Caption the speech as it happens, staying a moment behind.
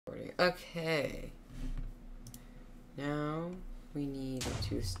Okay. Now we need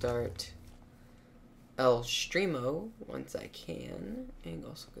to start El Streamo once I can, and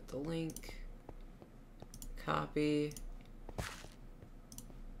also get the link. Copy.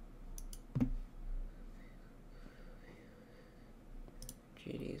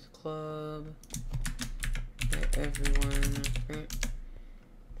 GD's Club. Get everyone.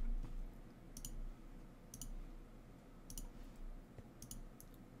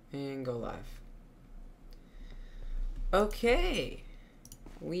 And go live. Okay.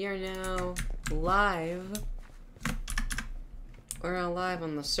 We are now live. We're now live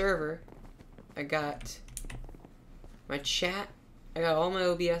on the server. I got my chat. I got all my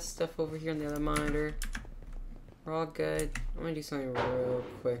OBS stuff over here on the other monitor. We're all good. I'm gonna do something real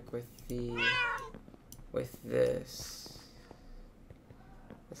quick with this.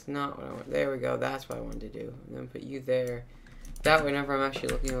 That's not what I want. There we go. That's what I wanted to do. I'm gonna put you there. That way, whenever I'm actually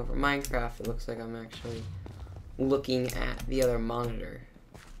looking over Minecraft, it looks like I'm actually looking at the other monitor.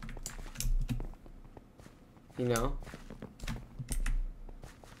 You know?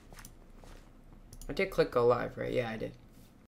 I did click go live, right? Yeah, I did.